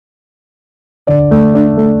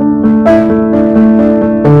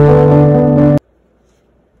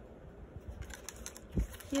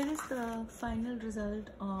the final result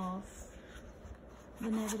of the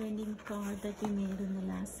never-ending card that we made in the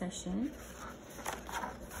last session.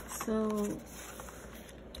 So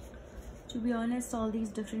to be honest, all these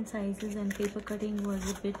different sizes and paper cutting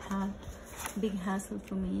was a big hassle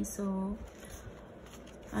for me, so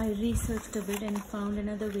I researched a bit and found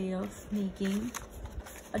another way of making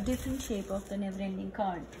a different shape of the never-ending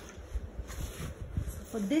card. So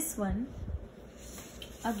for this one,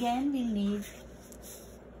 again we'll need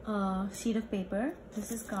a sheet of paper.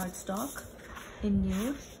 This is cardstock in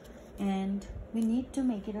nude, and we need to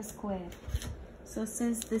make it a square. So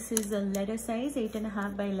since this is a letter size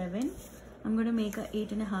 8.5 by 11, I'm going to make a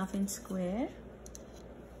 8.5 inch square.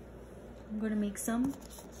 I'm going to make some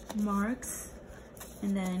marks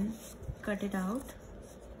and then cut it out.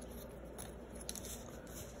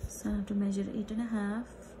 So I have to measure 8.5.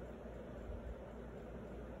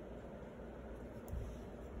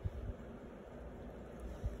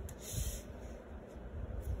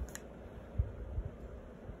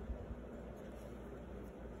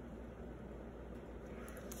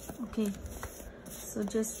 Okay, so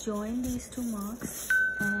just join these two marks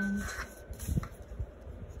and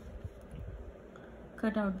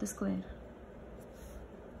cut out the square.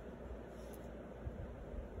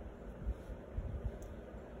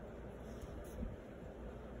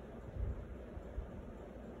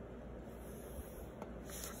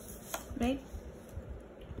 Right?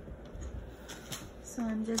 So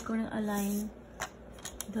I'm just going to align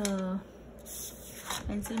the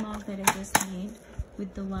pencil mark that I just made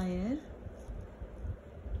with the wire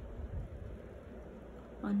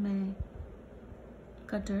on my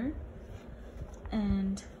cutter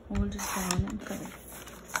and hold it down and cut it.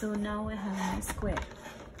 So now I have my square.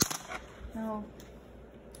 Now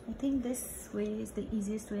I think this way is the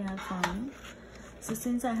easiest way I've found. So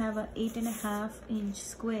since I have a 8.5 inch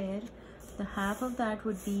square, the half of that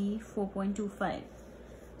would be 4.25.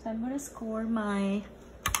 So I'm going to score my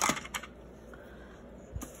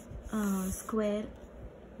square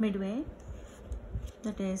midway,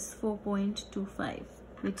 that is 4.25,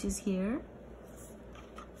 which is here.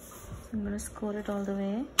 So I'm going to score it all the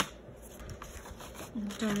way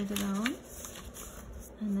and turn it around,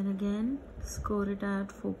 and then again score it at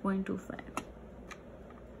 4.25.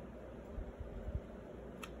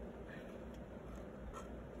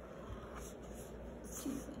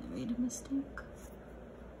 I made a mistake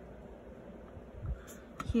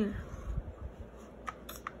here.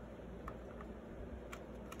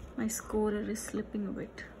 My scorer is slipping a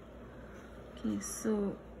bit. Okay,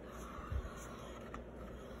 so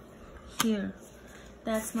here,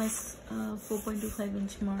 that's my 4.25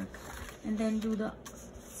 inch mark, and then do the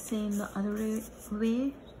same the other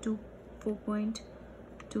way to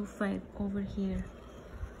 4.25 over here,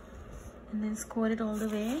 and then score it all the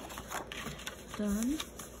way, turn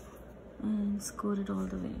and score it all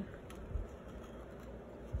the way.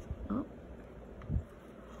 Oh.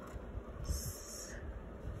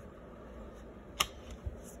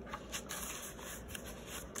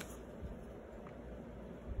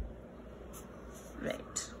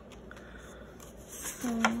 Right. So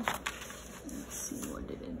let's see, what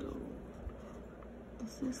did I do?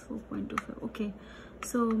 This is 4.25. Okay,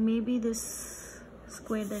 so maybe this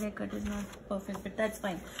square that I cut is not perfect, but that's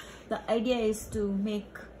fine. The idea is to make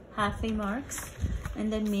halfway marks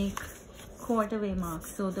and then make quarter way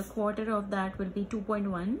marks. So the quarter of that will be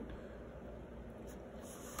 2.1,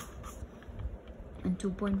 and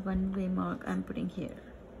 2.1 way mark I'm putting here,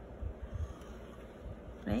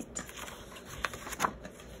 right?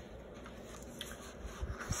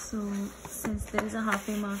 So since there is a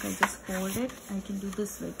halfway mark, I just fold it. I can do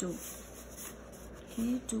this way too.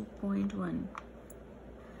 Okay, 2.1,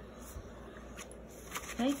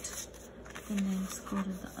 right? And then score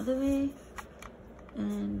it the other way,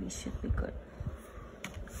 and we should be good.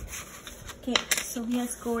 Okay, so we have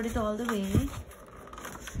scored it all the way.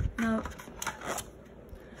 Now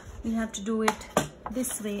we have to do it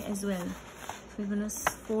this way as well. So we're gonna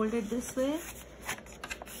fold it this way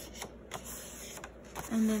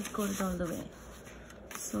and then score it all the way.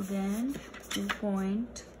 So again,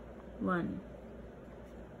 2.1,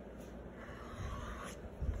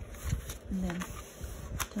 and then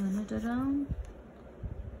turn it around,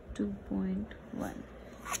 2.1.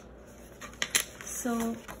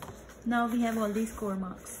 So now we have all these core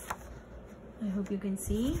marks. I hope you can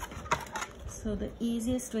see. So the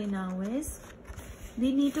easiest way now is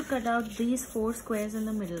we need to cut out these 4 squares in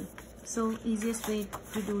the middle. So easiest way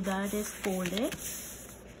to do that is fold it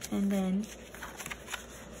and then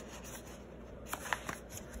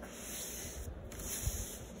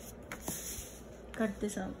cut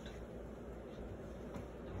this out.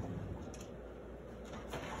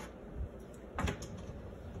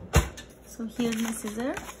 So here's my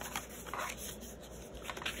scissor.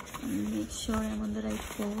 And make sure I'm on the right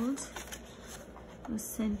folds. The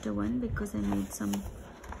center one, because I made some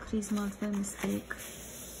crease marks by mistake.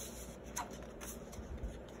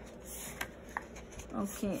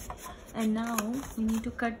 Okay, and now we need to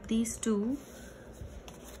cut these two.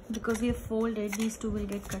 Because we have folded, these two will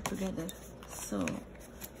get cut together. So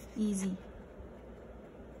easy.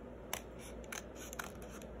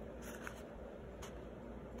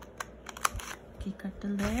 Okay, cut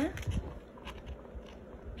till there.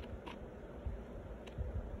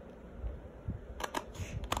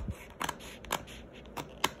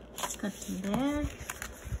 Cut till there,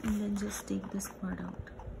 and then just take this part out.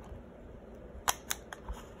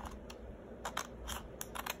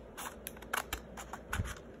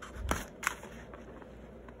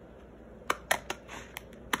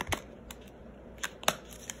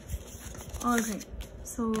 Alright,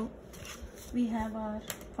 so we have our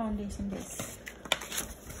foundation base.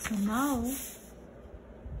 So now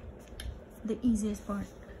the easiest part,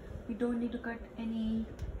 we don't need to cut any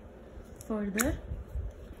further.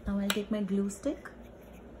 Now I'll take my glue stick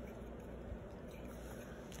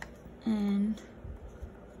and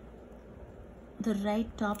the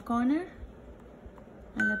right top corner,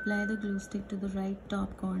 I'll apply the glue stick to the right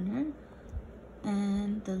top corner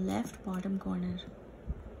and the left bottom corner.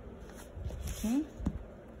 Okay,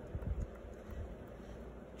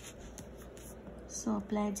 so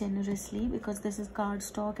apply generously because this is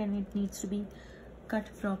cardstock and it needs to be cut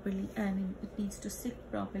properly. I mean, it needs to stick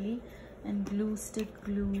properly, and glue stick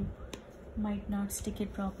glue might not stick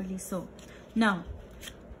it properly. So now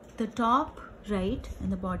the top right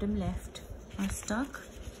and the bottom left are stuck.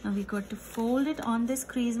 Now we got to fold it on this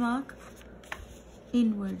crease mark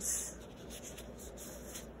inwards.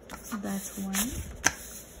 So that's one.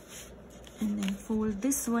 And then fold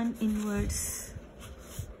this one inwards,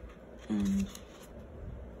 and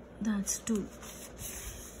that's two,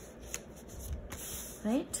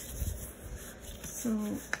 right? So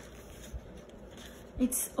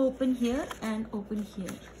it's open here and open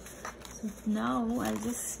here. So now I'll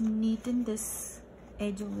just neaten this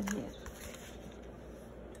edge over here.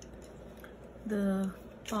 The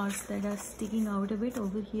parts that are sticking out a bit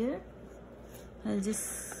over here, I'll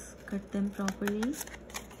just cut them properly.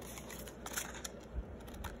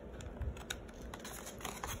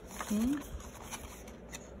 Okay.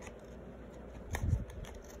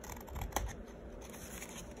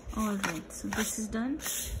 Alright, so this is done.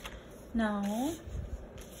 Now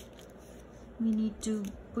we need to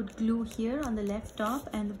put glue here on the left top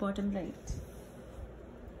and the bottom right.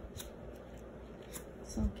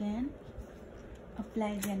 So again,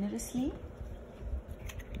 apply generously.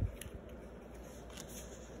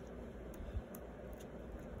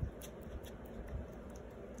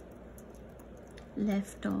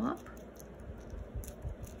 Left top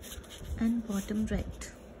and bottom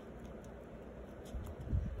right.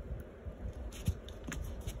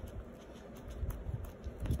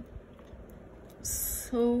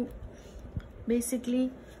 So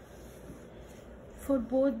basically for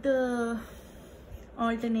both the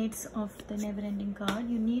alternates of the never ending card,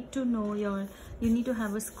 you need to know you need to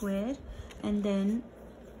have a square, and then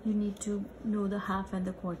you need to know the half and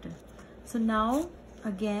the quarter. So now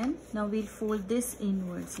again, now we'll fold this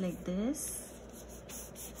inwards like this,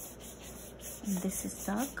 and this is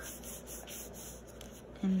stuck,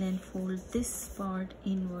 and then fold this part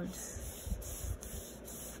inwards.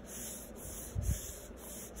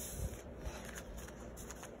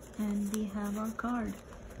 And we have our card.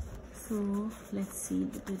 So let's see,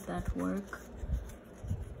 did that work?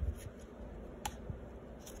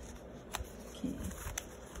 Okay,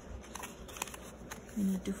 we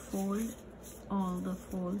need to fold all the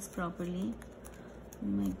folds properly.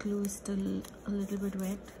 My glue is still a little bit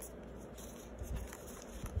wet.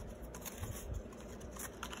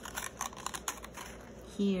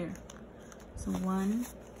 Here, so 1,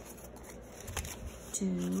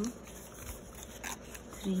 2,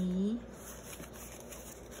 3,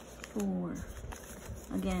 4.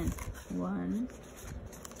 Again, 1,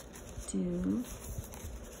 2,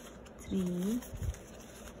 3,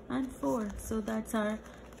 and 4. So that's our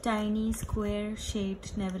tiny square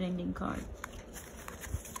shaped never ending card.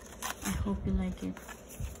 I hope you like it.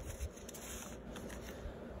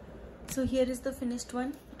 So here is the finished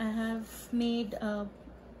one. I have made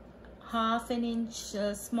 ½ inch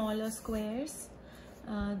smaller squares.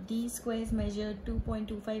 These squares measure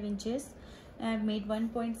 2.25 inches. I have made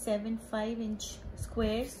 1.75 inch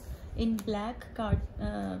squares in black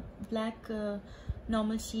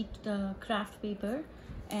normal sheet craft paper,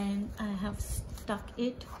 and I have stuck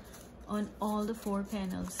it on all the 4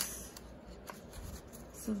 panels.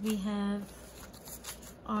 So we have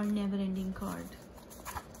or never ending card.